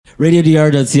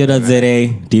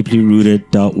RadioDR.co.za,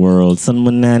 deeplyrooted.world.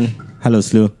 Sanmanan. Hello,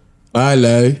 Slu.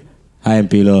 Hello. Hi,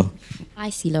 Mpilo.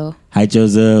 Hi, Silo. Hi,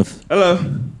 Joseph. Hello.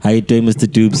 How you doing, Mr.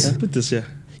 Dubes? Put this here.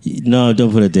 No,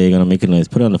 don't put it there. You're going to make a noise.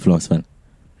 Put it on the floor, it's fine.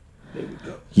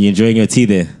 You enjoying your tea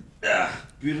there? Yeah,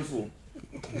 beautiful.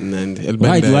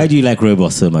 Why do you like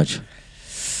Rooibos so much?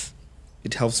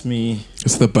 It helps me.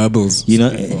 It's the bubbles.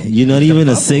 You're not even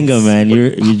a singer, man.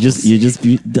 You just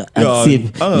I'd see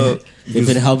if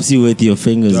it helps you with your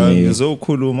fingers, maybe. So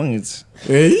cool, man. It's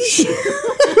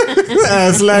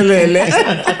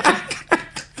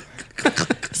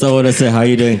So I want to say, how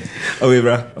you doing? oh wait,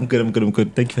 bro. I'm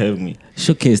good. Thank you for having me.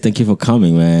 Showcase, thank you for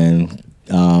coming, man.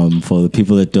 For the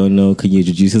people that don't know, can you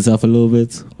introduce yourself a little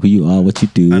bit? Who you are, what you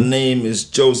do? My name is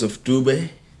Joseph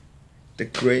Dube, the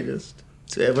greatest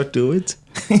to ever do it.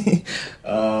 Hey,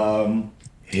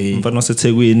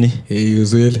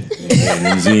 Uzweli.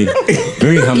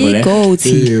 Very humble, eh?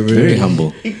 Very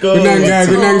humble.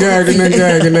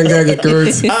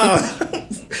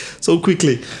 So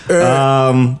quickly.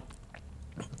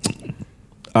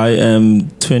 I am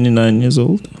 29 years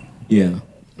old. Yeah.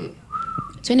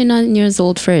 29 years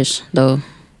old, fresh though.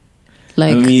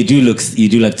 Like, I mean, you do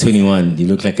like 21. You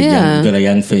look like you got a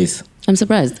young face. I'm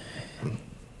surprised.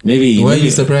 Maybe. Why are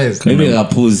you surprised? Maybe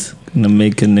Rapuz. Gonna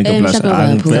make a nigga blush.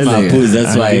 Rapuz,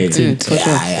 that's why. For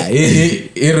sure.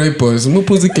 Rooibos.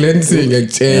 Mupuzi cleansing.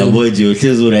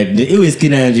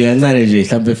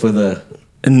 For the.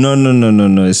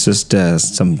 No. It's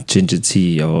just some ginger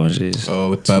tea or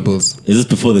with bubbles. Is this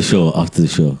before the show or after the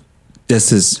show?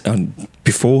 This is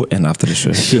before and after the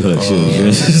show. Sure.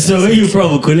 So where you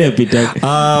from?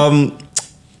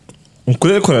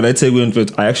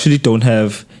 I actually don't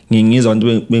have ngingiza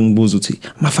abantu bengibuza uthi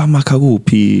mafama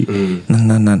kakuphi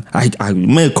nan I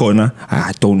mekhona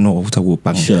I don't know ukuthi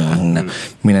akuphi angina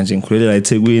mina nje ngikhulele la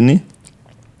eThekwini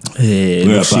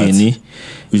Loshini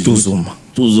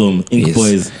Ntuzuma Ink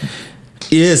Boys.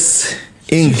 Yes,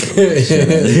 Ink.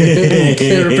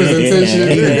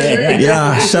 Representation.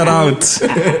 Yeah, shout out.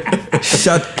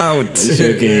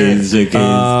 Showcase.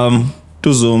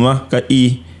 Ntuzuma ka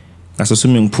E ngaso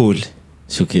swimming pool.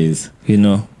 Showcase. You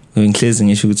know, ngihlezi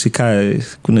ngisho ukuthi ekhaya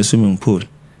kune swimming pool.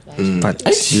 But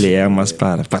leya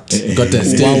masipala but got that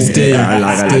stay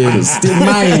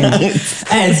mine.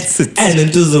 And in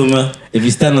Ntuzuma, if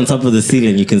you stand on top of the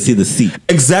ceiling, you can see the sea.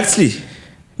 Exactly.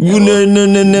 No,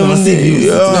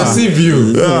 See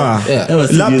view. La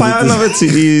payana vethi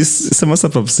is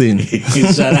semasapha busini.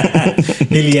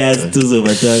 Elias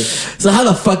Ntuzuma. So how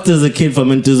the fuck does a kid from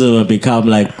Ntuzuma become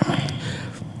like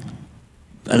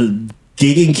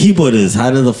gigging keyboardist?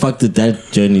 How the fuck did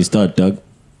that journey start, dog?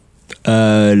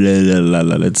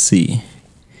 Let's see.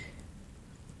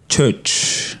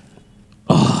 Church.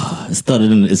 Oh, it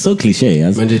started it's so cliche.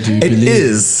 It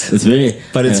is. It's very,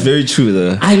 but it's very true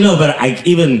though. I know, but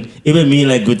even me,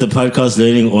 like with the podcast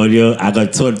learning audio, I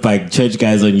got taught by church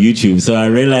guys on YouTube. So I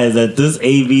realized that this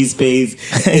AV space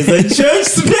is a church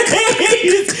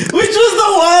space, which was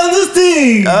the wildest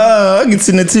thing. It's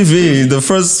in the TV. The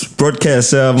first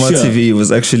broadcast on my TV was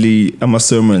actually my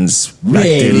sermons back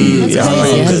then.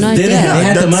 Because they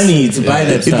had the money to buy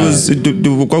that stuff. It was the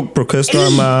broadcast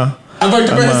I'm about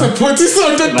to buy support on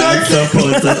the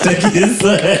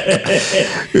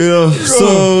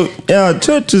so yeah,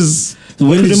 church is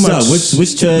pretty much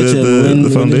which church the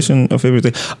foundation of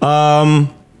everything. I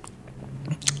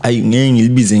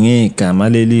ngilibize ngegama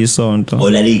leli sonto.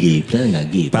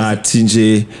 But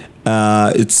nje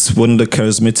it's one of the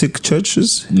charismatic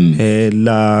churches. Okay.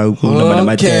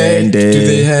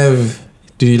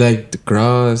 Do you like the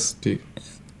grass?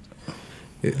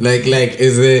 Like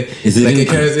is it like a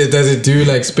charisma? Does it do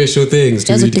like special things?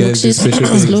 Do you guys do special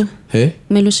things? Hey?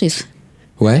 Melushis.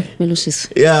 Why? Melushis.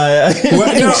 Yeah.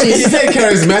 What? No, you say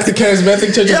charismatic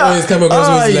churches always come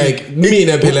across with like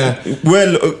mina phela.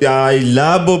 Well,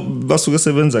 labo basuke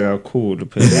sebenza kakhulu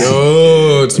phela.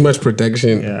 Oh, too much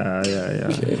protection. Yeah.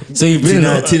 Okay. So you've been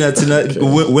Tina.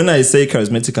 When I say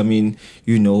charismatic, I mean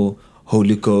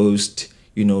Holy Ghost,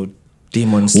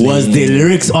 demons. Was the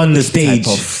lyrics on the stage?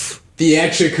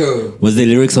 Theatrical. Was the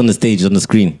lyrics on the stage, on the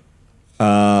screen?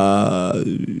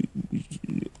 On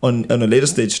a later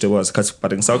stage there was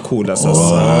but in South cool. I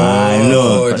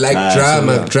know. Like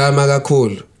drama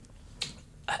cool.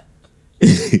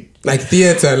 Like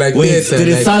theater, Did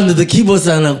it sound the keyboard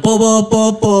sound like bo bo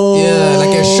bo bo? Yeah,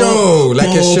 like a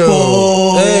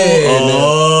show. Hey,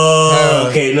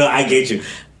 okay, no, I get you.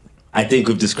 I think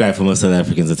we've described for most South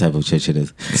Africans the type of church it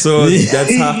is. So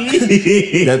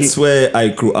that's where I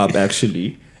grew up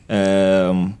actually.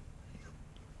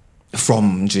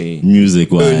 from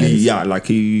music wise. Early, yeah, like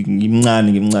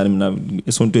ngimncane mina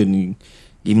esontweni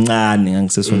ngimncane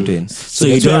ngisesontweni. So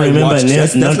you don't remember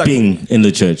not like, being in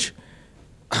the church?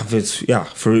 Yeah,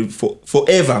 for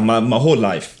forever, my whole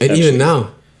life. And actually. even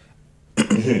now.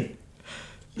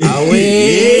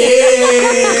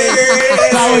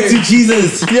 Power to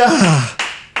Jesus. Yeah.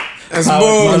 That's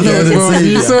bold.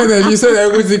 You saw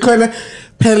that with the corner.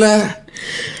 Pella.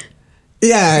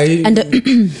 Yeah. And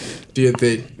do you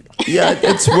think? Yeah,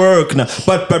 it's work now.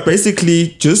 But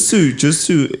basically, just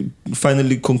to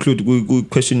finally conclude, good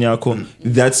question, Yako.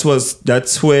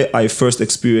 That's where I first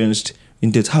experienced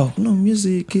in that how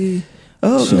music, play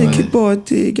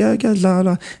keyboard,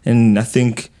 and I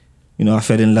think I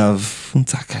fell in love.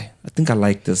 I think I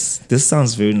like this. This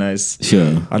sounds very nice.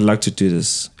 Sure, I'd like to do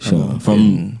this. Sure,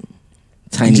 from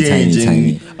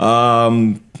tiny.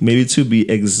 Maybe to be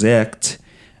exact,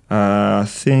 I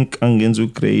think I'm going to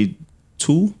grade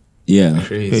 2. Yeah,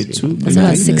 grade 2. That's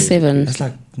about 6, 7. That's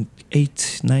like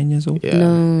 8, 9 years old. Yeah.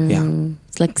 No, yeah,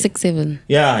 it's like 6, 7.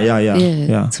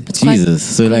 Yeah. Jesus,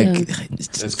 so like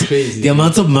that's crazy. The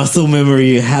amount of muscle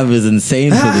memory you have is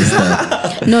insane for this stuff.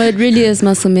 No, it really is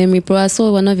muscle memory, bro. I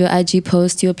saw one of your IG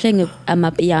posts. You were playing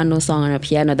a piano song on a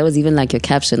piano. That was even like your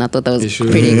caption. I thought that was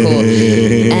pretty cool.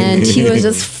 And he was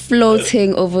just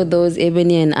floating over those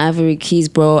ebony and ivory keys,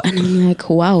 bro. And I'm like,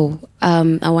 wow.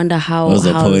 I wonder how. What's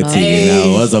a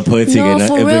poetic? No,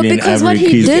 for real, because what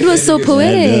he did was so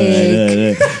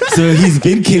poetic. No. So he's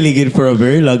been killing it for a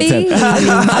very long time.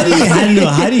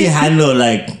 How do you handle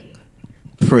like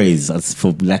praise? That's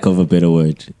for lack of a better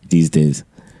word these days.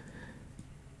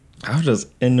 How does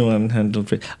anyone handle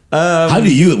praise? How do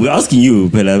you? We're asking you,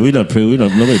 but we're not.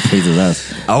 Nobody praises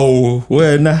us. Oh,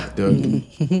 well, nah.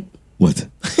 What?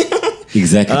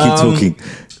 Exactly. Keep talking.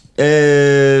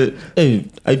 I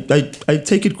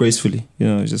take it gracefully.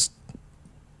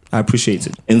 I appreciate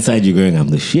it. Inside you going, I'm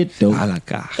the shit, though. Don't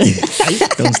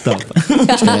stop.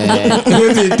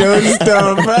 Don't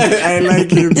stop. I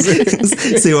like it.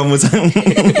 Say one more time.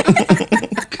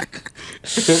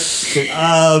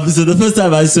 So the first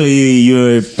time I saw you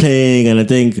were playing, and I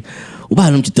think,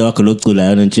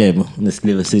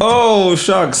 oh,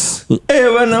 shucks. Hey,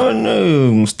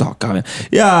 when stop.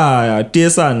 Yeah, dear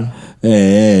son.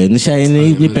 Yes.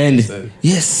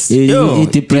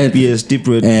 Deep breath. Yes, deep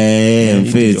breath.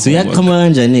 So yeah, come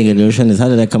on, nigga. How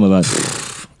did that come about?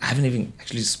 I haven't even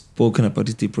actually spoken about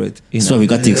this deep breath. So we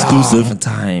got the exclusive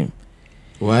time.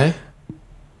 Why?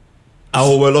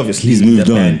 Oh, well, obviously he's moved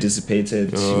the on.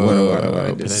 Anticipated.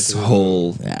 This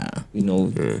whole,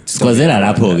 serious.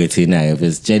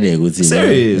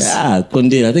 Yeah, I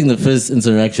think the first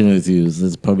interaction with you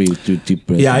is probably through deep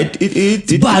breath. Yeah,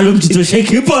 it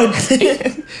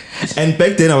And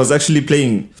back then I was actually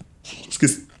playing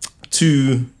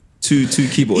two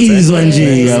keyboards. Ease one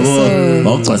G. I've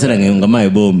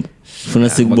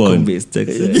been doing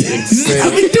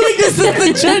this at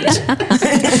the church.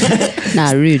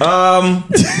 Nah, rude.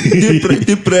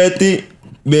 Deep breath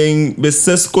being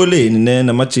beseskoleni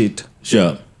nena machita.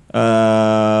 Sure.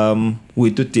 We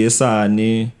do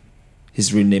Tesani.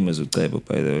 His real name is Ucebo,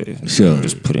 by the way. Sure. I'm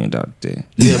just putting it out there.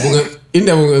 Yeah, in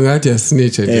the moment, I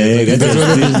snitch. That's what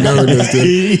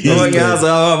oh my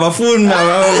God, my phone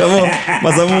now.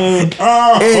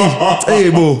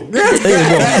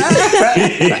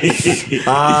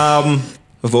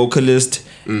 A vocalist.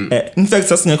 In fact,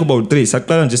 that's about 3.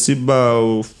 Saklan just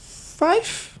about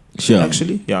 5. Sure.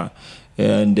 Actually, yeah.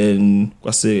 And then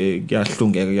kwase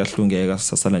yahlungeka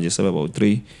sasala nje about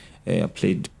 3. I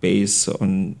played bass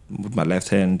with my left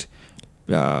hand,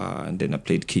 and then I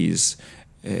played keys,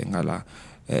 and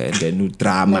then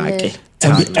drama.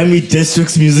 I'm a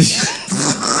district's musician.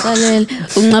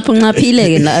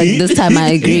 This time I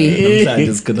agree.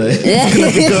 Then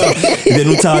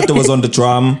Utato was on the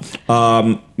drum.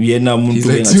 He's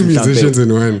like 2 musicians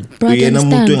in one.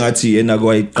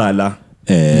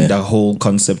 The whole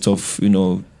concept of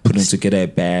putting together a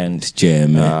band,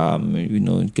 jam,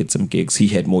 get some gigs. He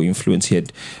had more influence. He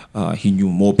knew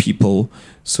more people.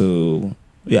 So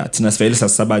yeah, Tinas Velis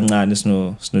as Sabangan is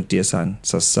no Tiesan,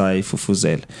 Sasai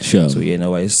Fufuzel. Sure. So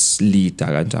is lead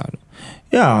Taganjalo.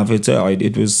 Yeah, but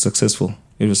it was successful.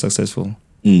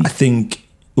 I think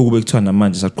Ubek Twana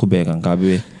man just at Quebec and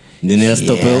Gabi. Then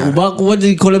stop. What did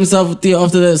he call himself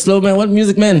after the slow man? What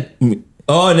music man?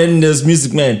 Oh, and then there's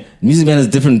Music Man. Music Man is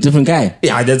different guy.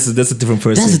 Yeah, that's a different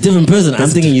person. That's a different person. I'm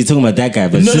thinking you're talking about that guy,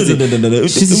 but no. She's a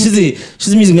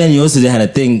Music Man. You also had a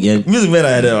thing. Yeah. Music Man,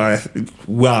 I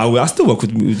still work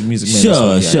with Music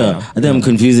Man. Sure. I think I'm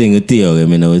confusing with Theo.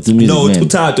 It's a Music Man.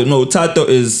 Utato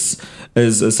is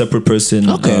a separate person.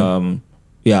 Okay.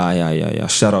 Yeah.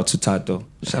 Shout out to Tato.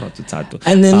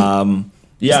 And then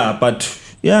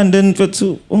and then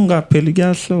mfethu ungapheli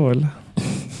kuyahlola.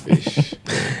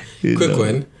 Quick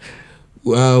one.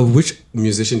 Which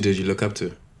musician did you look up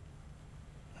to?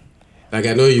 Like,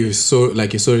 I know you saw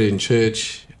it in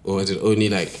church, or is it only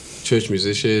like church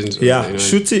musicians? Or,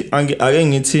 Shuthi ake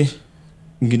ngithi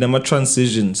nginama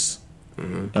transitions.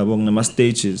 Yabo nginama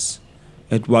stages.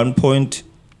 At one point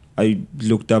I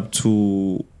looked up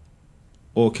to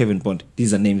Kevin Bond.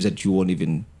 These are names that you won't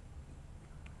even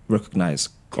recognize.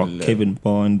 Kevin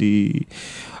Bondi,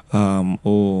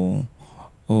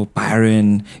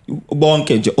 Byron,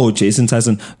 Jason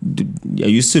Tyson. I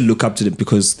used to look up to them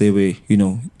because they were,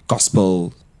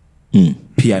 gospel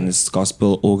pianists,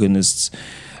 gospel organists,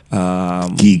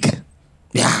 geek.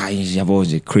 Yeah,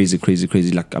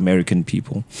 crazy, like American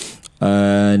people.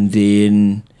 And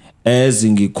then as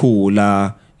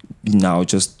ngikula, now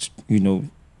just,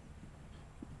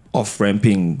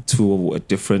 off-ramping to a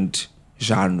different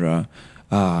genre.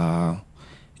 I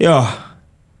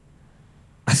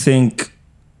think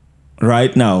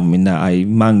right now, I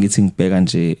mangiting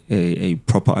nje a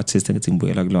proper artist ngithi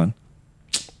ngibuyela kulona.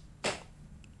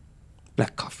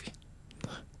 Black Coffee.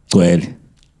 Well,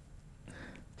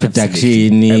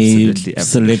 production, absolutely.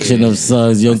 Selection of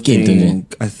songs, your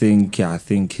I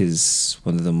think he's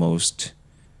one of the most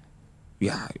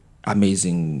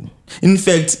amazing. In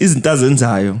fact, izinto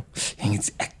azenzayo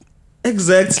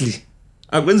exactly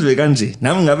akwenziwe kanje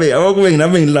nami ngabe awakube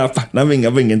nami ngilapha nami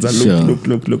ngabe ngenza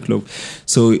look.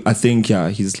 So I think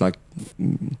he's like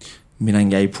mina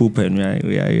ngiyayiphupha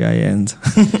uyayenza.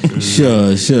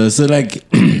 Sure. So like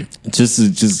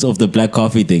just off the Black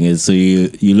Coffee thing is, so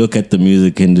you look at the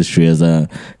music industry as a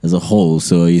whole.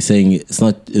 So you're saying is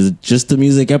it just the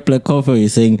music at Black Coffee, or you're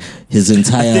saying his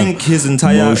entire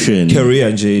motion,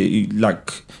 career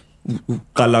like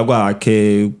kala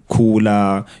kwakhe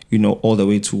khula, all the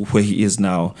way to where he is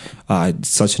now. It's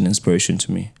such an inspiration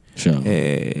to me. Sure.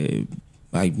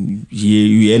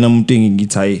 Yena umuntu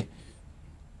ngithi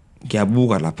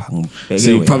ngiyabuka lapha.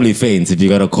 So you probably faint if you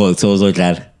got a call. So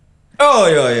uzodlala. Oh,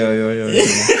 yeah.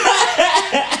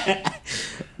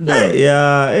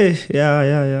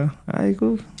 I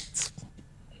go.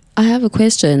 I have a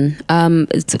question.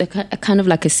 It's a kind of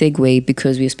like a segue,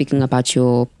 because we were speaking about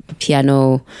your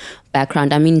piano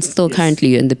background. I mean, still currently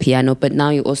you're in the piano, but now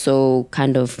you also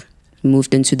kind of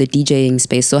moved into the DJing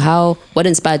space. So what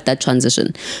inspired that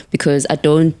transition? Because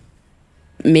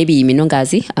maybe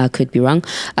Minongazi, I could be wrong,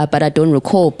 but I don't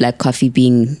recall Black Coffee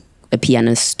being a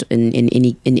pianist in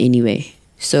any way.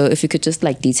 So if you could just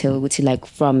like detail, would you like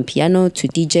from piano to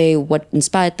DJ, what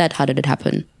inspired that? How did it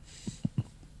happen?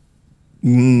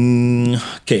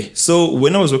 Okay, so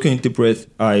when I was working in Deep Breath,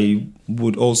 I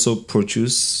would also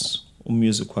produce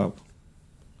music.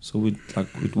 So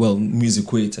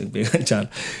music weight.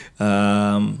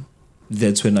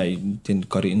 That's when I then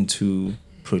got into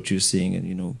producing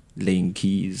and laying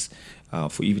keys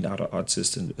for even other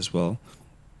artists as well.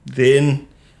 Then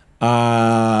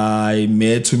I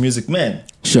met Music Man.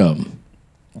 Sure.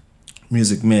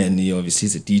 Music Man, he obviously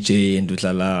is a DJ and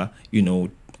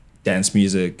dance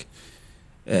music.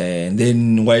 And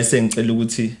then why saying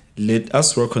let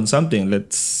us work on something.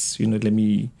 Let's let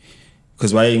me,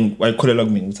 because why call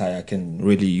along me I can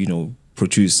really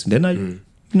produce. And then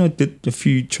I did a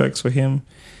few tracks for him,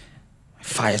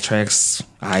 fire tracks.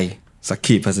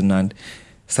 Sakip as a nand.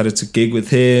 Started to gig with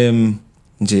him.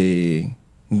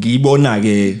 Ngibona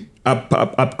ke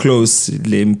up close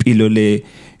le mpilo le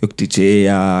yok DJ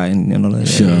and all that.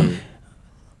 Sure.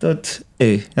 That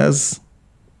as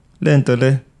lento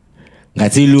le.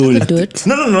 Ngathi lula.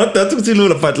 No, not that ukuthi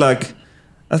lula, but like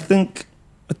I think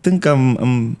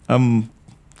I'm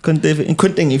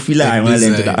content if you like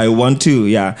that I want to,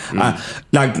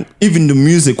 like even the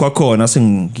music kwakhona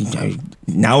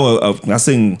now I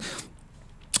sing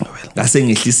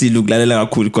ukulalela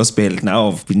kakhulu gospel. Now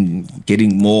I've been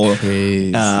getting more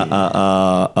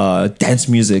dance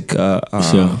music.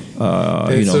 Sure.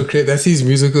 So great. That's his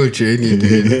musical journey,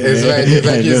 dude. It's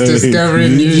like he's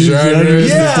discovering new genres,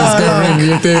 he's discovering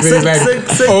new things. It's like,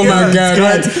 oh my god,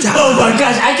 right? Oh my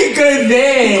gosh, I can go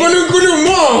there.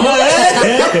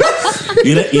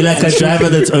 You're like a driver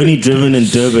that's only driven in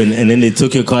Durban, and then they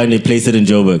took your car and they placed it in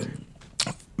Joburg.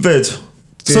 But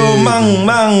so mang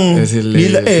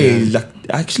like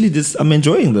actually this I'm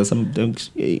enjoying this. I'm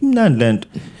land.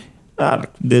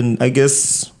 Then I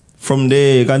guess from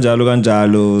there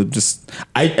kanjalo just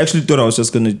I actually thought I was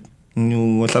just gonna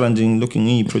looking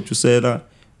in producer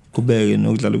kubeke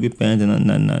nokudlala kwiband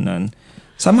and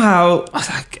somehow I was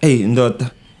like, hey,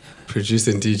 Produce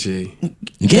and DJ.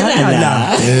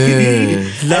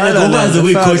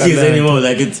 We coaches anymore.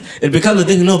 Like it becomes a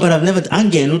thing. No, but I've never. I'm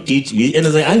getting no teach. And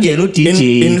it's like I'm getting no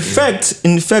teaching. In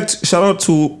fact, shout out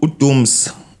to Dooms.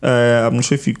 I'm not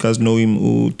sure if you guys know him,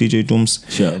 DJ Dooms.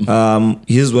 Sure.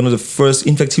 He's one of the first.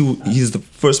 In fact, he's the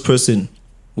first person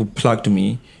who plugged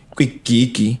me. Quick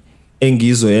geeky,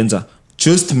 engizoenza.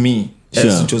 Just me. Sure.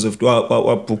 As Joseph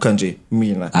wabuka nje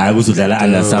mina. I was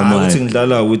under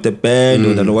someone. I with the band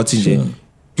or what nje.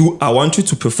 I want you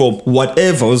to perform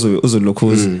whatever locals. I was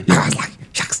like,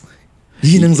 shucks.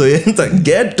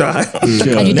 Get that.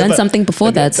 Had you done something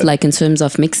before that, like in terms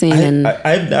of mixing and?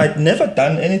 I'd never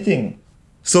done anything.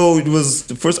 So it was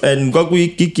the first and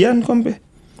Gogui Kikian Kombe.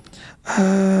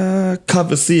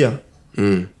 Cavasia.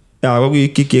 Yeah, Gogui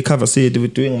Kiki Cavasia, they were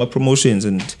doing my promotions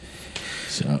and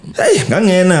hey,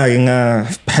 I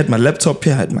had my laptop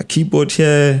here, I had my keyboard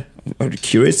here, I would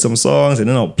curate some songs and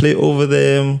then I'll play over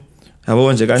them.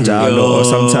 Or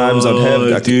sometimes I'd have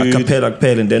a cappella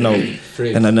and then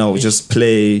I'll just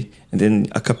play and then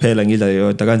a cappella and I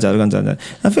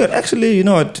figured actually, you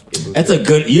know what? That's a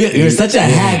good. You're such a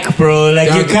hack, bro.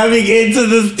 Like you're coming into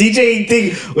this DJing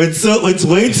thing with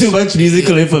way too much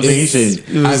musical information.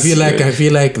 I feel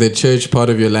like the church part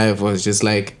of your life was just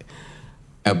like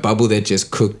a bubble that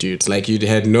just cooked you. It's like you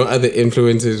had no other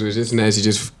influences. It was just nice. You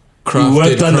just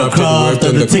worked on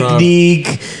the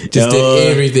technique, just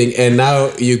did everything, and now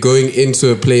you're going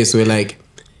into a place where like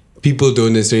people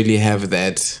don't necessarily have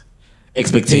that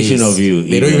expectation base. Of you.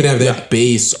 They don't even have that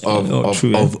base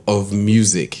of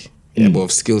music,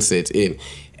 of skill set in,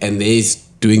 and they're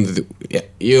doing the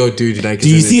dude. Like, do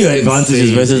you see your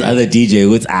advantages versus other DJ?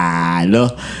 With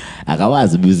no. I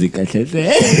was music. Not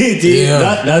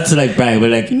to like brag, but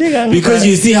like because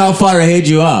you see how far ahead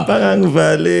you are. Talent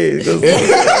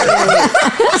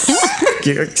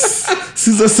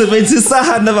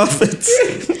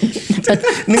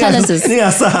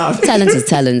is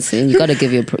talent, and you gotta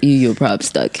give your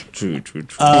props, Doug. True.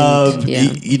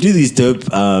 You do these dope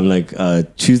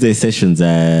Tuesday sessions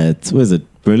at what is it?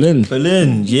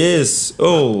 Berlin, yes.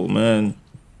 Oh man.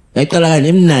 That's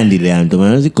another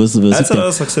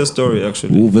success story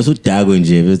actually. Otherwise,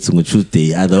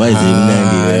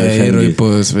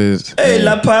 hey,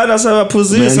 laphana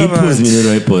sabaphuzisa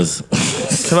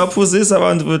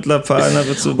abantu bethi laphana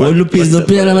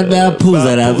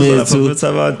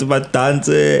abantu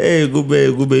badanse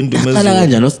kube indumezo.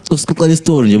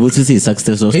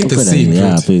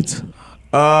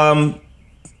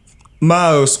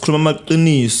 Ma sikhuluma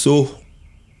amaqiniso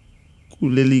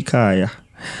kuleli khaya.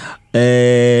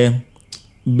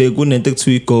 Bekunento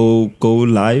ekuthiwa go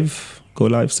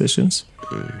live sessions.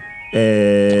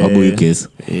 How you guess?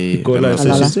 Go live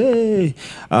sessions.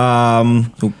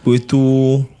 With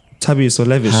Thabiso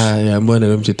Lavish. I'm one of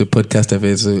them to podcast of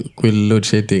it with load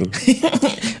shedding.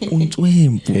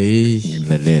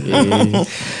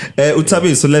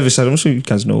 Thabiso Lavish. I'm sure you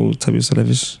guys know Thabiso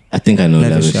Lavish. I think I know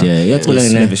Lavish.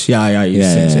 Lavish. Yeah.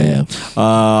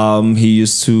 He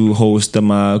used to host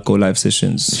Go live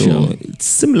sessions. So sure. It's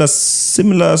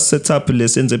similar setup in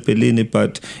Berlin,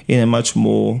 but in a much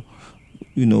more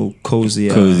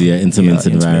cozier, intimate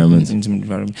environment.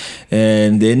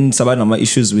 And then sabana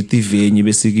issues with the venue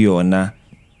basically and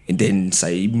then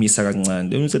sayimisa kancane.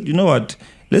 Then we said, you know what?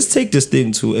 Let's take this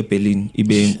thing to a Berlin,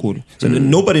 ibe cool. So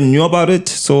nobody knew about it.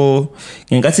 So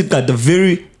the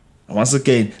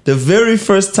very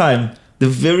first time, the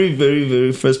very, very,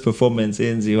 very first performance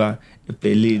in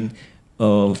Berlin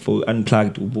for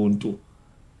Unplugged Ubuntu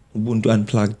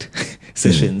Unplugged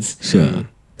sessions. Sure.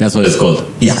 That's what it's called.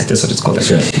 Yeah, that's what it's called.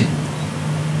 Sure.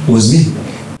 Was me.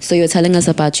 So you're telling us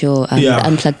about your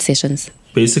unplugged sessions.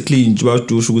 Basically,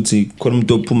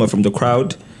 Puma from the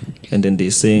crowd, and then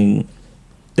they sing.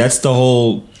 That's the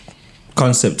whole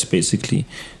concept, basically,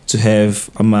 to have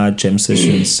jam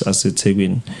sessions as a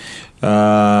taking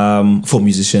for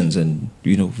musicians and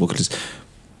vocalists.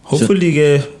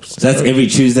 Hopefully, that's every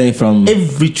Tuesday from 7.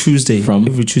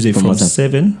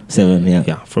 7,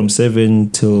 yeah, from 7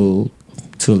 till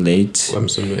late. I'm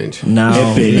so range. Now,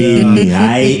 at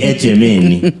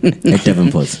Germany, at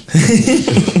Devonport,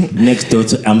 next door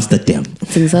to Amsterdam.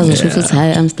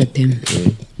 Amsterdam.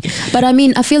 But I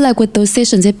mean, I feel like with those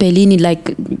sessions at Berlin,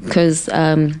 like, because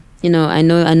I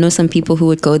know some people who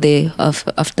would go there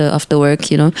after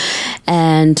work,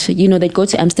 and they'd go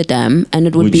to Amsterdam, and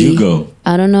it would be. Would you go?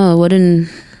 I don't know. What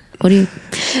do you?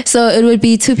 So it would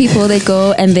be two people that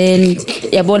go, and then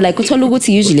but like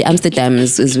usually Amsterdam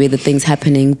is where the thing's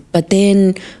happening. But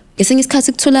then and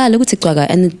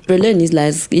Berlin is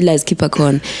like keep a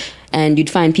con, and you'd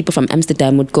find people from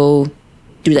Amsterdam would go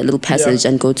through that little passage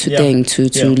and go to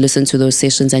listen to those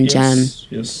sessions and jam.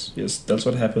 Yes, that's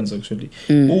what happens actually.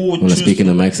 Speaking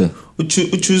of Maxa,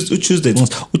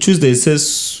 Tuesday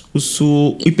says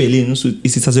Berlin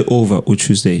is over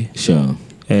Tuesday. Sure.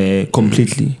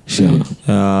 Completely. Sure.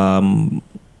 I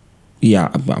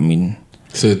mean.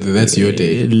 So that's your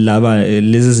day.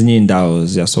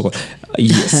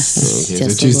 Yes. Okay. So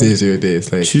Tuesday is your day.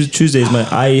 It's like Tuesday is my.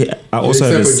 I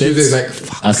also have a set. Tuesday's like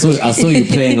fuck. I saw you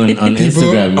playing on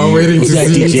Instagram. Are waiting to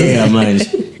see DJ, man.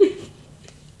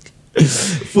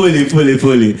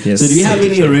 Fully. Yes. So do you have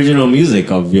any original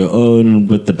music of your own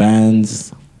with the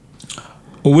bands?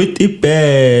 With the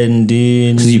band,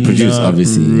 because you produce,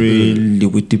 obviously. Really,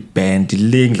 with the band,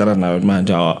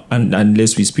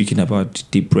 unless we're speaking about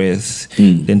Deep Breath,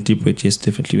 then Deep Breath, yes,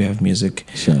 definitely we have music.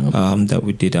 Sure. That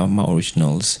we did my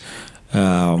originals.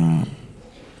 As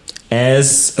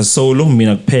a solo, me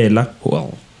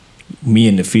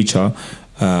in the feature,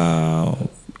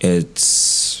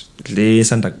 it's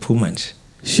Sandak Pumanch.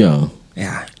 Sure.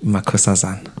 Yeah,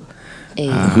 Makosazan.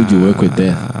 Who do you work with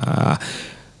there?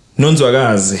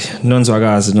 Ntuzuma.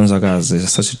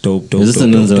 Such a dope. Is this the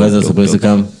Ntuzuma supposed to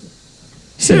come?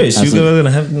 Serious? You guys are gonna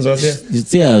have Ntuzuma here?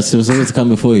 Yeah, she was supposed to come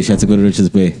before you. She had to go to Richards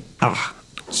Bay.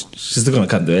 She's still gonna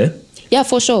come there? Yeah,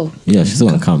 for sure. Yeah, she's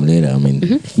gonna come later. I mean,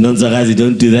 Ntuzuma,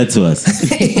 don't do that to us.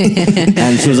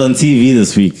 And she was on TV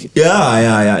this week.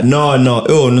 Yeah. No.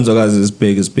 Oh, Ntuzuma is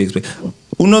big. Ntuzuma,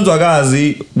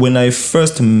 when I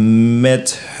first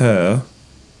met her,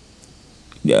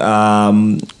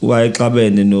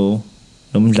 wayexabene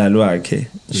nomdlalo wakhe,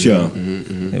 sure,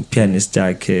 pianist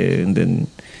yakhe, and then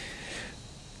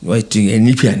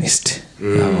any pianist,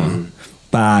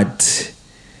 but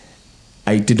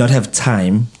I did not have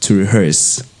time to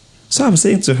rehearse, so I'm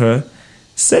saying to her,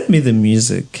 send me the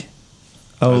music,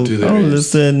 I'll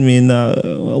listen.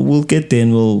 We'll get there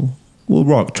and we'll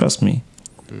rock, trust me,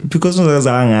 because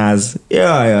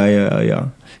yeah.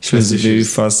 She was very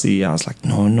fussy. I was like,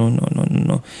 no. No,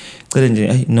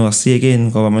 see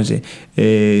again. Ngoba manje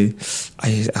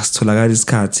asitholakala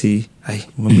isikhathi.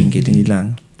 Remember getting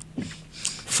ilang.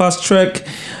 Fast track.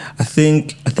 I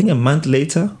think a month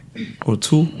later or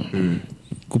two.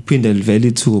 Kuphinda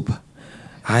livele ithuba.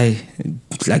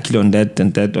 Luckily on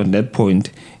that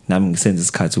point, nami ngisenza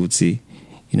isikhathi ukuthi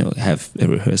have a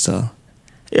rehearsal.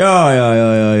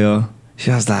 Yeah.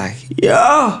 She was like,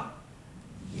 yeah.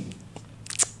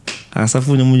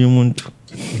 Asafuna umunye umuntu.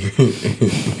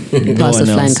 Pass of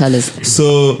flying colors.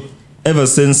 So ever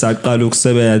since I got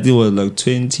ukusebenza, I think it was like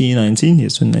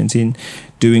 2019,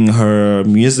 doing her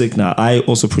music. Now I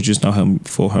also produce now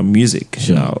for her music.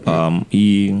 Sure. Now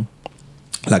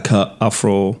like her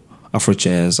Afro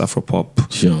jazz, Afro pop,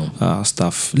 sure,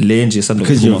 stuff.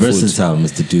 Because you're versatile,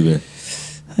 Mr. Dube.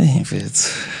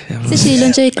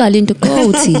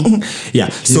 Yeah.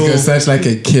 So it's such like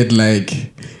a kid like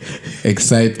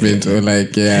excitement or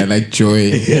like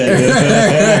joy.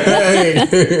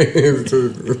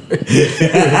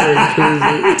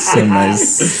 So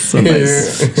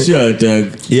nice. Sure,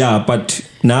 Doug. Yeah, but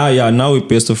now we're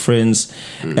best of friends,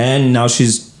 and now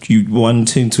she's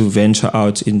wanting to venture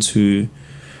out into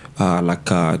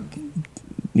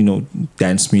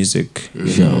dance music,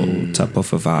 type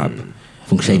of a vibe.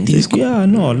 Yeah,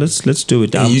 no, let's do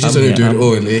it. You just want to do it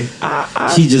all, eh?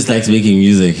 She just likes making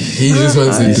music. He just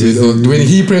wants to do it all. When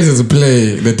he presses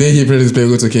play, the day he presses play,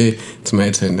 goes, okay, it's my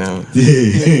turn now.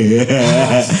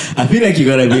 I feel like you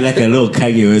gotta be like a little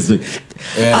Kanye West.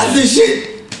 I'm the shit.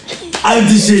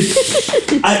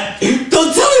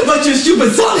 Don't tell me about your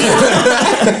stupid song.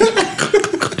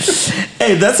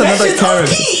 Hey, that's another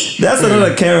character. That's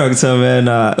another character, man.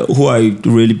 Who I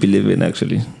really believe in,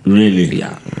 actually. Really?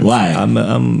 Yeah. Why? I'm a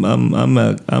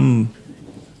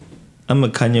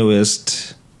Kanye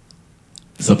West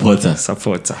supporter.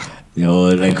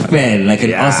 Like fan, like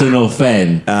an Arsenal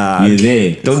fan. You're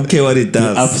there. Don't care what it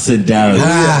does. Ups and downs.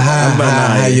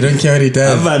 You don't care what it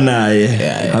does.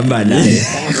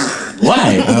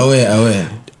 Why? Aware.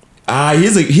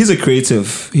 He's a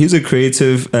creative. He's a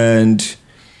creative, and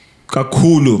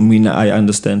kakulu, I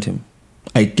understand him.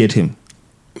 I get him.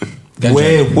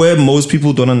 Where most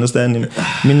people don't understand him.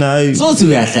 It's also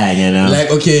we are saying,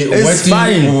 like, okay,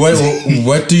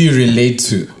 what do you relate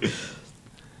to?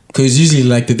 Because usually,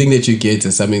 like, the thing that you get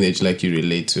is something that you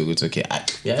relate to. It's okay. I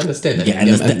understand that. Yeah, I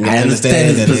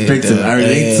understand his perspective. I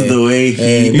relate to the way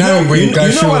he. You know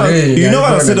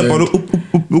what I said about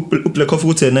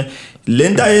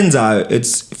Lenda Enza.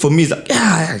 It's for me. It's like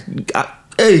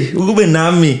hey, ukube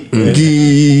nami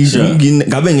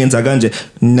ngabe ngenza kanje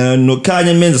no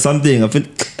Kanye menza something. I feel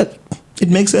It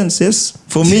makes sense, yes.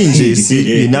 For me, I do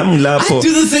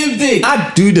the same thing.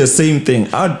 I'd do the same thing.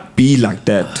 I'd be like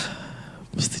that.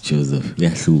 Mr. Joseph,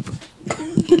 yeah, soup.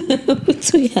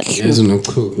 He's not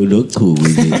cool. Look cool.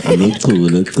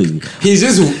 He's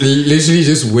just literally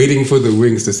just waiting for the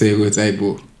wings to say what's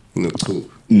aibo. Not cool.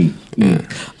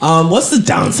 What's the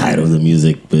downside of the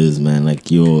music biz, man? Like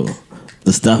the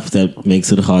stuff that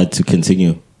makes it hard to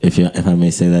continue, if I may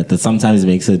say that sometimes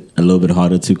makes it a little bit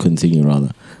harder to continue,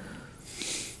 rather.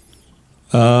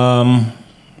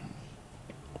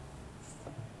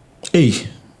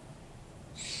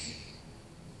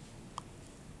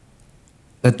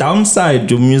 The downside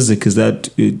to music is that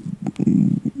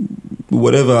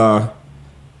whatever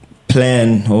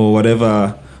plan or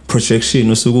whatever projection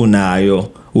usukunayo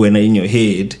when in your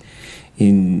head,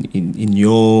 in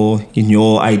your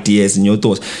ideas, in your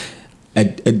thoughts,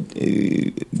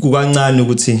 kukancane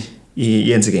ukuthi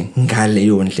yenzeke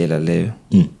ngaleyo ndlela leyo.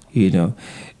 You know,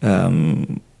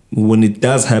 when it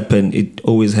does happen, it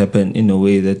always happen in a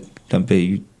way that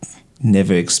you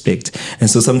never expect. And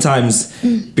so sometimes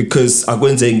because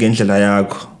akwenze ngendlela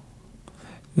yakho,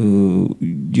 you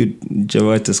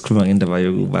sikhuluma ngendaba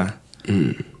yokuba,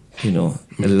 you know,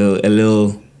 a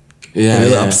little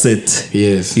upset.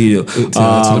 Yes. You know,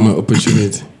 my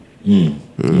opportunity.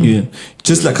 Yeah.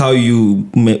 Just like how you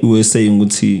were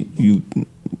saying,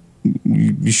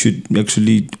 you should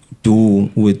actually do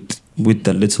with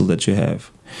the little that you have.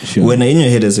 Sure. When in your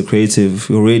head as a creative,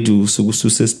 already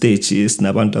sukususa stage is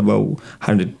nabantu about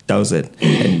 100,000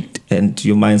 and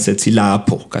your mindset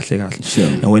ilapo kahle. Sure.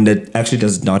 And when that actually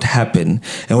does not happen,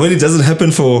 and when it doesn't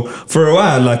happen for a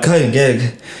while, like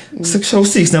hey, 6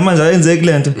 namanje ayenzeki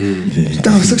lento.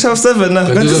 6:07 na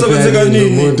kanti sokwenzeka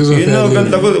nini? You know,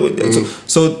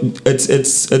 so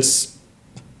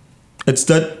it's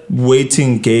that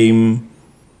waiting game.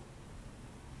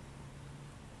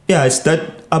 Yeah, it's that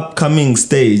upcoming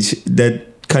stage that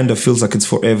kind of feels like it's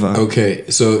forever. Okay,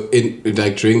 so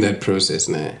during that process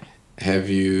now,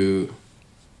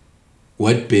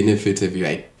 what benefits have you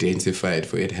identified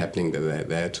for it happening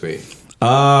that way?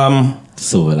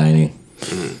 Silver lining.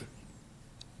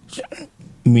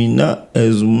 Mina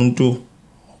as umuntu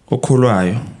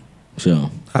okholwayo, Sure.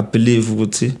 I believe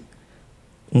ukuthi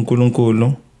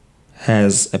uNkulunkulu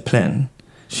has a plan.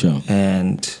 Sure.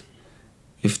 And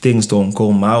if things don't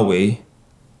go my way,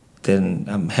 then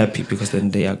I'm happy because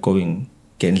then they are going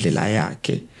ngendlela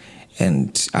yakhe,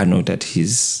 and I know that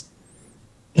he's,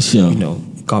 Sure. you know,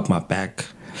 got my back.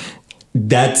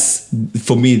 That's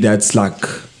for me. That's like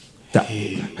that.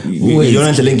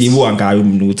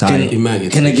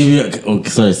 Can I give you?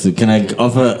 Sorry. So can I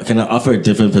offer a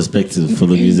different perspective for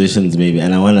the musicians, maybe?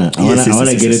 And I wanna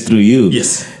get it through you.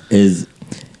 Yes. Is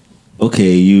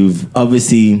okay. You've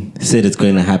obviously said it's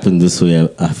going to happen this way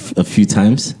a few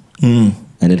times, and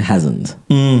it hasn't.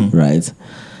 Right.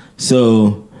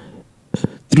 So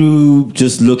through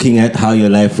just looking at how your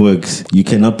life works, you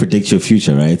cannot predict your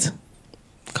future, right?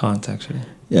 Can't actually.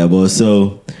 Yeah, but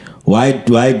so why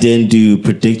then do you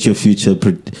predict your future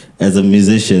as a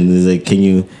musician? Is like, can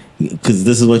you? Because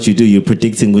this is what you do. You're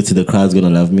predicting what the crowd's gonna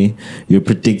love me. You're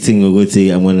predicting what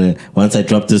once I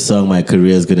drop this song, my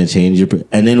career is gonna change.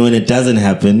 And then when it doesn't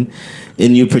happen,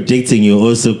 and you're predicting, you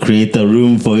also create the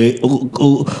room for it.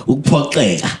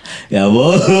 Yeah,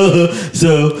 well,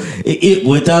 so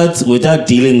without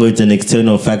dealing with an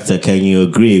external factor, can you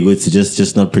agree with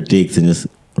just not predict and just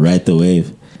ride the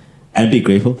wave and be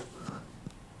grateful?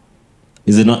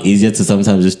 Is it not easier to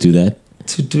sometimes just do that?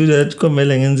 To do that,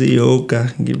 komele ngenze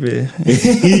yoga, give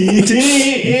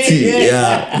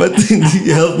yeah, but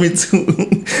help me to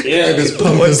this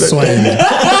pump is swine.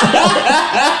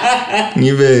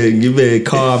 Give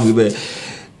calm, because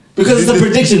it's a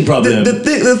prediction problem. The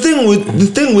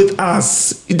thing with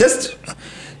us, that's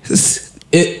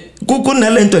it.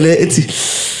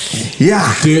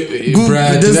 Yeah,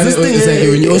 there's this thing. It's like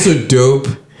when you're also dope,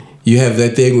 you have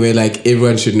that thing where like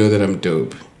everyone should know that I'm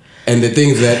dope, and the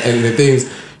things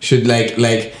should like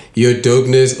your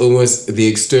dopeness, almost the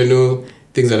external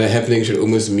things that are happening should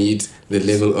almost meet the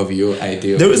level of your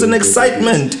idea. There is an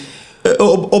excitement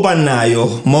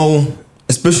obanayo mo,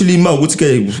 especially mo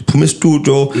ukuthi ke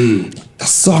studio. The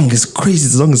song is crazy,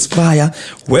 the song is fire.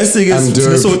 We're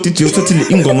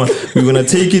gonna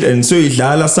take it and so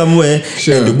idlala somewhere,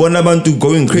 sure. And you want abantu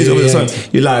going crazy over the song.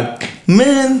 You're like,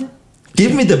 man,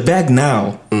 give me the bag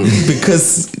now,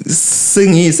 because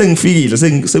sing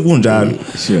sekunjalo.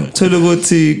 Sure. Thola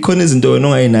ukuthi khona izinto wena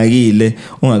ongayinakile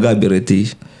ongakabi ready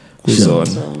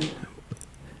kuzona.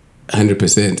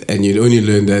 100%, and you'd only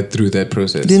learn that through that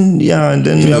process. Through doing it. Yeah,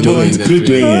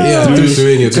 through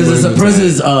doing it. Because it's a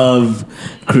process of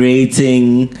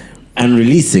creating and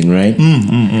releasing, right?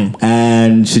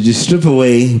 And should you strip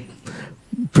away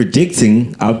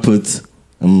predicting output,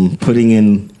 I'm putting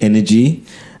in energy,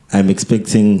 I'm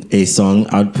expecting a song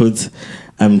output,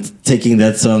 I'm taking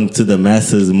that song to the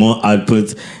masses, more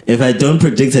output. If I don't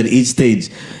predict at each stage,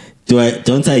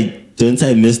 don't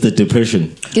I miss the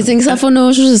depression? You think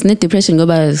it's not depression go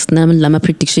by lama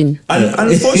prediction.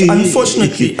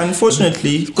 Unfortunately,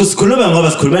 because sikhuluma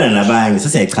ngoba sikhulumela nabanye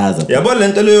sesiyayichaza. Yabo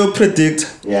lento leyo predict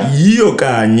yiyo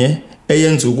kanye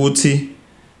eyenza ukuthi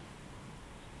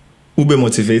ube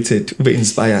motivated, ube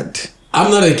inspired.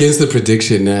 I'm not against the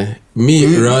prediction.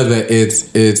 Me, rather, it's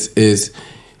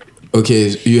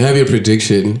okay. You have your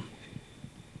prediction,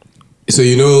 so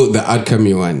you know the outcome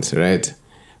you want, right?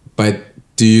 But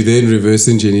do you then reverse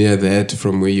engineer that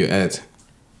from where you're at?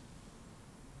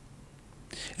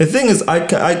 The thing is, I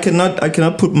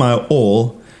cannot put my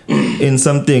all in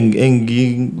something and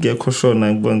get caution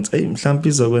and want. But you did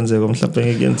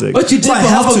for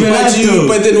half of your life,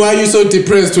 but then why are you so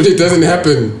depressed when it doesn't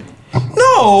happen?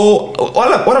 No,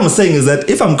 what I'm saying is that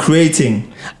if I'm creating,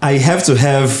 I have to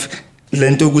have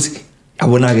lento. I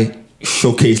wanna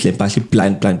showcase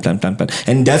plan,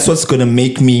 and that's what's gonna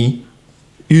make me,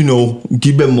 give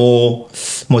me more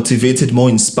motivated, more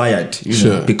inspired.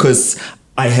 Sure. Because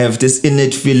I have this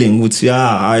innate feeling, which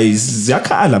But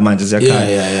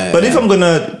if I'm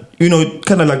gonna,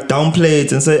 kind of like downplay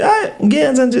it and say,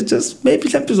 just maybe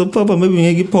something pop,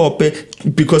 maybe pop,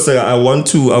 because I want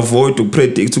to avoid to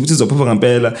predict.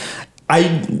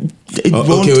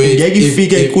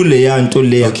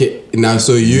 Okay, now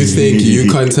so you think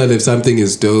you can't tell if something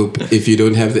is dope if you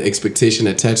don't have the expectation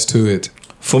attached to it?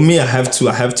 For me, I have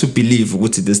to believe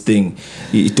what this thing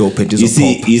it opened. You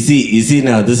see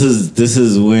now this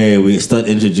is where we start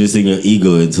introducing your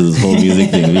ego into this whole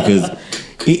music thing, because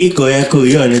ego yako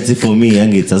yona for me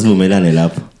angithi asivumelane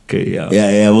lapho. Okay, yeah.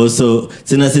 Yeah, also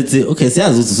sina sithi okay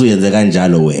siyazi ukuthi usuyenza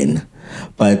kanjalo wena,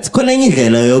 but khona enye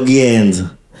indlela yokuyenza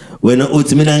wena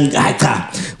uthi mina cha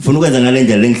ufuna ukwenza ngale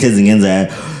ndlela lengihlezi ngenza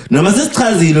noma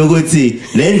sesichazile ukuthi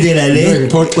le ndlela le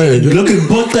lokhu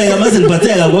ngiphoqeka mase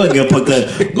ngiphatheka ngoba ngiyaphoqeka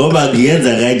ngoba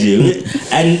ngiyenza kanje,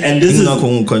 and this is ngakho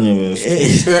ngikhanya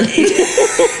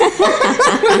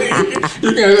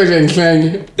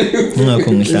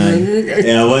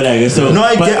yeah, what I guess so. No,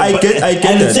 I get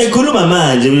and that. Sekhuluma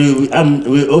manje,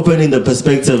 we're opening the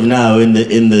perspective now in the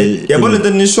yabo lento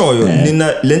nishoyo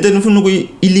nina lento nifuna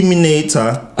ukueliminate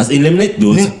as eliminate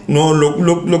those. No,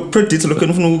 look predict lokho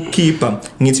nifuna ukukhipha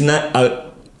ngithi na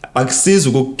akusiza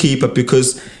ukukhipha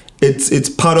because it's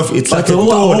part of it's like a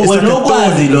thought. It's like a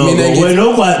thought.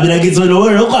 Mina ngithi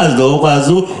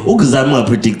ukwazi ukuzama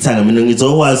predictanga, mina ngithi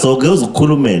okwazi okay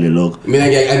uzukhulumele lokho. Mina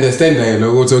I understand that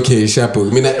ukuthi okay shapo.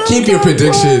 Mina keep your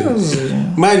predictions.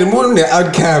 Mind more the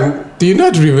outcome. Do you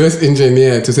not reverse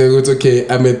engineer to say okay,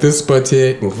 I'm at this spot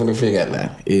here, ngifuna figure la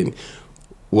in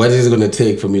what is it going to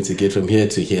take for me to get from here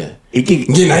to here?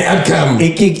 Outcome.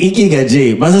 Ikinga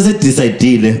nje mase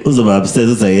sidecidile uzoba upset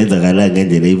uzayenza ngala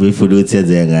ngendlela ibefuna ukuthi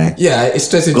yenze ngayo. Yeah, it's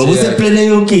strategy. Ngoba useplan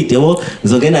yokide yabo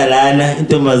ngizongena lana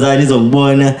intombazana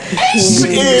izongibona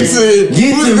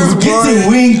githi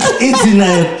wink it's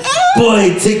na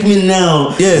boy take me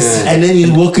now. Yes. And then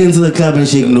you walk into the club and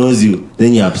she ignores you,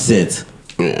 then you're upset.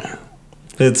 Yeah.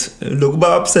 It's look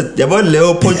about upset. Yabo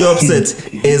leo point you upset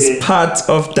is part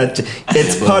of that.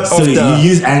 It's part so of the. So you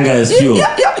use anger as fuel.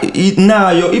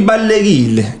 Now yo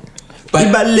ibalekile.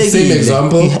 But same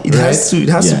example, it has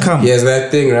to come. Yes, that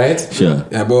thing, right? Sure.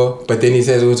 Yabo, but then he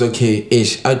says it's okay.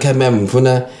 Ish, outcome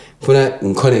ngifuna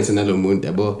ngiconnect nalo muntu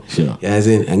yabo. Sure.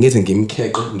 Yazi angithi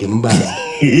ngimkheko ngimbala.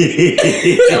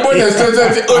 Yabo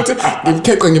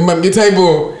ngimkheko ngimbala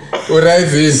ngithayibo.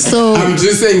 So I'm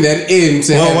just saying that in.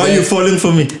 Why are you falling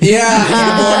for me? Yeah,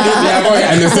 boy,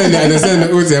 I understand. And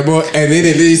then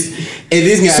at least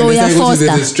so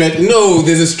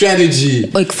there's a strategy.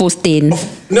 Like Faustin.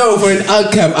 No, for an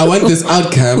outcome. I want this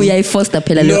outcome. We are forced to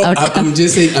no, outcome. I'm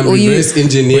just saying I'm reverse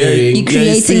engineering. You're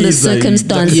creating the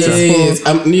circumstances. Yes,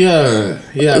 I'm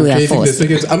creating the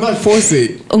circumstances. I'm not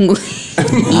forcing. I'm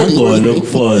going to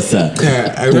force. I'm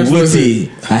not forcing.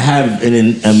 I have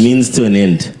a means to an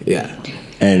end. Yeah.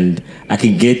 And I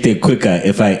can get there quicker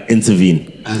if I intervene.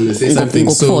 I'm gonna say something.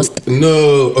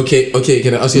 No, okay.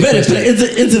 Can I ask you a question?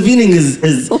 Intervening is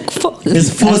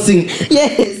forcing.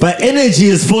 Yes. But energy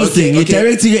is forcing. You're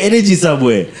directing your energy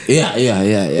somewhere. Yeah.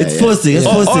 It's forcing. It's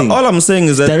forcing. All I'm saying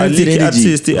is that I like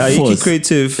artist, I like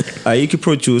creative, I like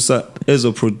producer, as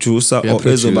a producer or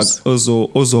as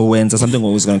a when something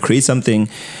always gonna create something.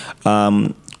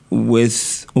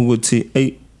 With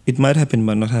it might happen,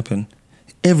 might not happen.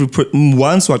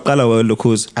 Once waqala well,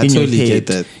 because I totally get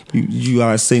that. You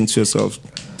are saying to yourself,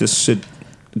 this shit.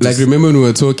 Like, remember when we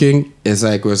were talking, it's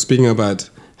like we were speaking about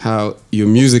how your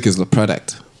music is the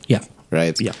product. Yeah.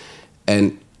 Right? Yeah.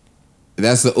 And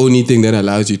that's the only thing that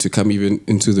allows you to come even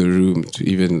into the room to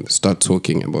even start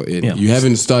talking about it. Yeah. You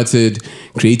haven't started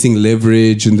creating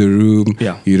leverage in the room.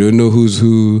 Yeah. You don't know who's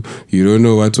who. You don't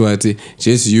know what.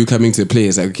 Just you coming to play.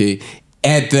 It's like, okay,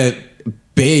 at the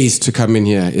base to come in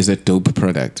here is a dope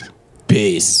product.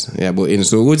 Base. Yeah, but in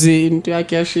so what's it in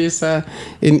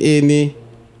any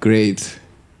great,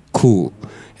 cool.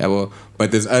 Yeah, well,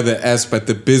 but there's other aspects.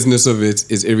 The business of it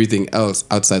is everything else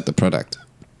outside the product.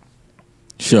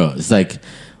 Sure, it's like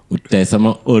there's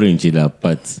some orange in that,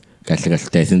 but there's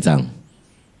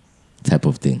type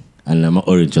of thing. And I'm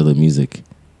orange of the music,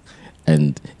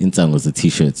 and insang was the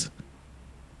t-shirts.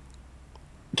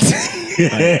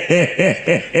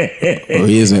 Oh,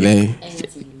 here's what I.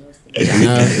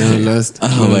 No, lost.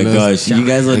 Oh my gosh, you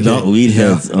guys are not weed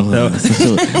heads. Yeah. Oh, that's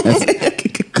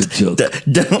good joke.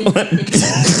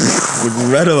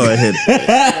 Right over my head.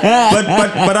 But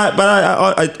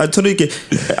I totally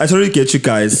get you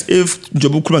guys. If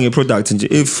Jobu Kulang a product,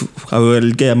 if I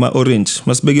will get my orange,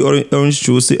 must be orange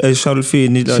juice, a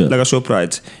sharfin, like a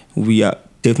ShopRite, we are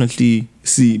definitely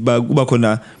see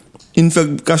Bagubakona. In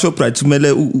fact, ShopRite to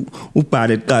mele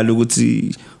upared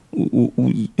galuguti.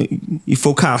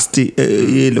 Forecast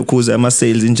my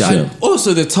sales in China.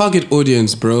 Also the target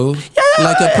audience, bro.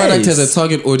 Like a product has a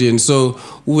target audience, so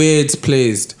where it's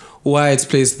placed, why it's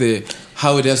placed there,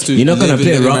 how it has to. You're not gonna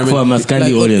play rock for a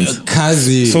Maskandi audience.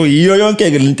 Kazi. So you're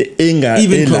even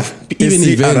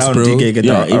events, bro.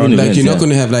 Yeah, even like events, you're not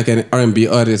gonna have like an R&B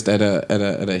artist at a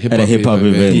hip hop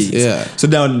event. Yeah. So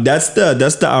now that's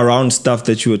the around stuff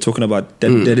that you were talking about.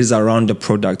 That is around the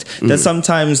product. That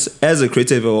sometimes as a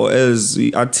creative or as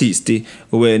an artist,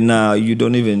 where now you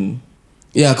don't even.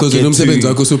 Yeah, because when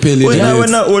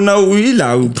we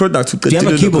allow product. Do you have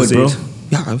a keyboard, bro?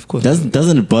 Yeah, of course.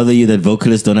 Doesn't it bother you that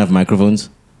vocalists don't have microphones?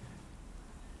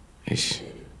 But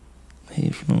But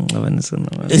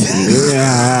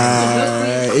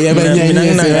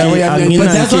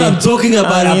that's what I'm talking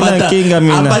about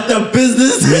the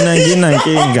business.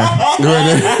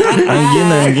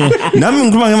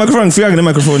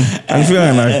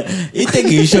 You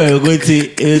think you sure you're going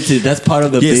to that's part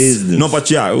of the business. No, but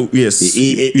yeah, yes.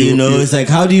 You know, it's like,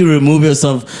 how do you remove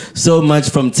yourself so much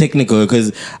from technical?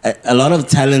 Because a lot of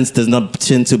talents does not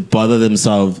tend to bother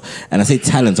themselves, and I say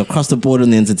talents across the board in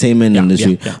the entertainment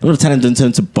industry. A lot of talent don't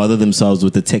tend to bother themselves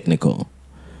with the technical.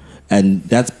 And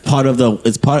that's part of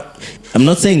I'm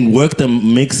not saying work the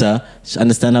mixer,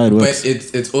 understand how it works.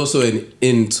 But it's also an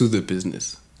into the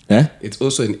business. Yeah? It's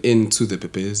also an into the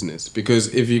business, because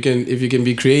if you can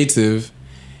be creative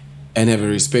and have a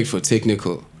respect for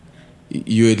technical,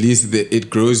 you at least it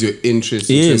grows your interest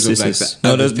in terms of like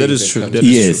that is true.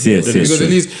 Yes. Because at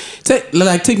least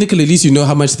technically, at least you know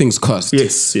how much things cost.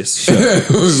 Yes. Sure.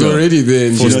 It's already there.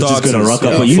 You're not just gonna rock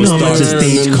up, but you know how much a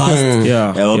stage costs.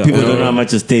 People don't know how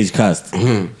much a stage costs.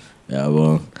 Yeah,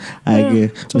 well, I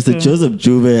get. Mr. Joseph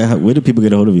Dube, where do people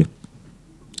get a hold of you?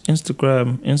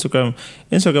 Instagram.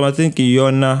 I think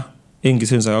Yona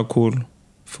English is cool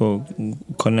for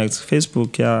connect.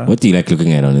 Facebook, yeah. What do you like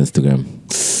looking at on Instagram?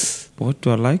 What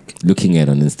do I like? Looking at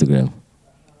on Instagram.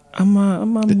 I'm a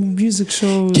music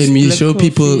show. Can we show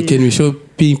people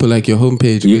like your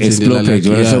homepage? Your explore page.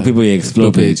 You want to show people your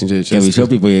explore page? Can we show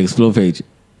people your explore page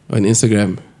on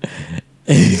Instagram?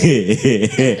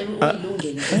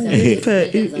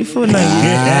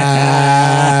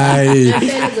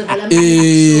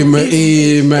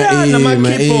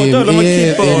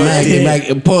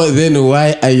 Then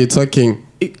why are you talking?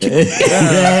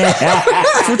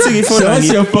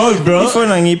 What's your phone, bro?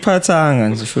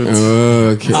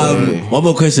 Okay. One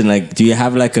more question. Like, do you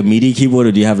have like a MIDI keyboard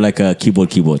or do you have like a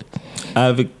keyboard? I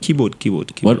have a keyboard.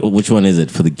 Which one is it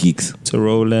for the geeks? It's a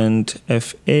Roland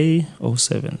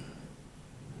FA07.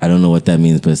 I don't know what that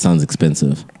means, but it sounds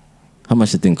expensive. How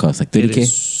much the thing cost? Like 30K?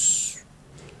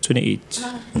 28.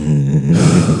 I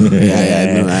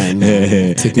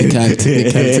know. Technical.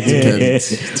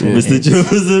 Mr.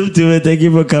 Joseph Dube, thank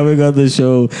you for coming on the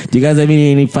show. Do you guys have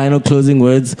any final closing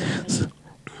words?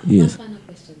 Yes. One final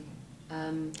question.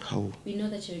 We know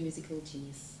that you're a musical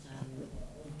genius,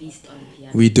 beast on the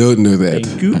piano. We don't know that.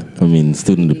 Thank you. I mean,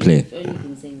 student to play. You've only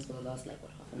been saying this for the last half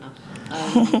an hour.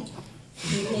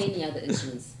 Do you play any other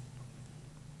instruments?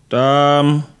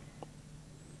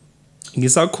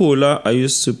 Ngisakhula, I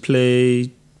used to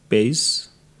play bass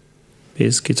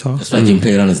guitar. That's why you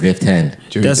play it on his left hand.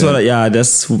 That's what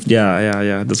that's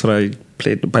what I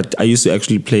played. But I used to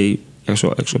actually play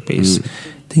actual bass. I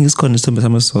think it's called on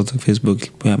Facebook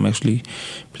where I'm actually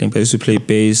playing. But I used to play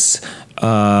bass.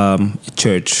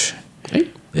 Church. Hey.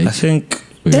 I think.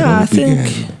 Yeah,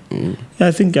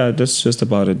 that's just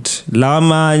about it.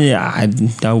 Lama,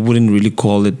 I wouldn't really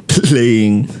call it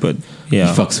playing, but yeah.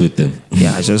 He fucks with them.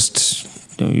 Yeah, I just,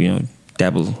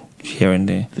 dabble here and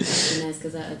there. It's nice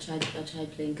because I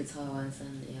tried playing guitar once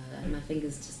and my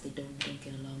fingers just, they don't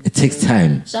get along. It takes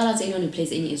time. Shout out to anyone who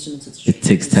plays any instrument with It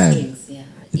takes time. strings, yeah.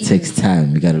 It takes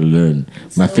time. You gotta learn.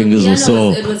 My fingers were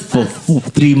sore for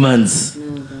 3 months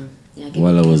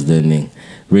while I was learning.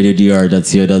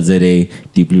 RadioDR.co.za,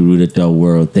 deeply rooted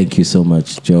world. Thank you so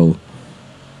much, Joe.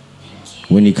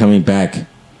 When you coming back?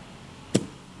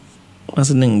 What's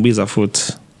the name? Biza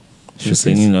foot. Just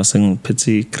saying, saying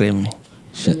petit creme.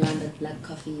 Shut. You want the black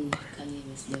coffee,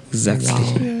 exactly.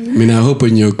 I mean, I hope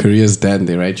when your career's done,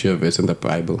 they write you a verse in the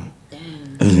Bible.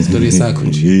 Story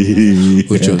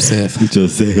with Joseph.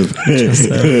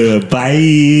 Bye.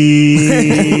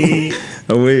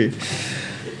 Away.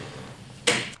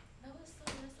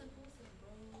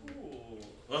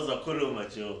 That was a cool,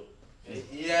 macho.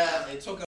 Yeah, it's okay.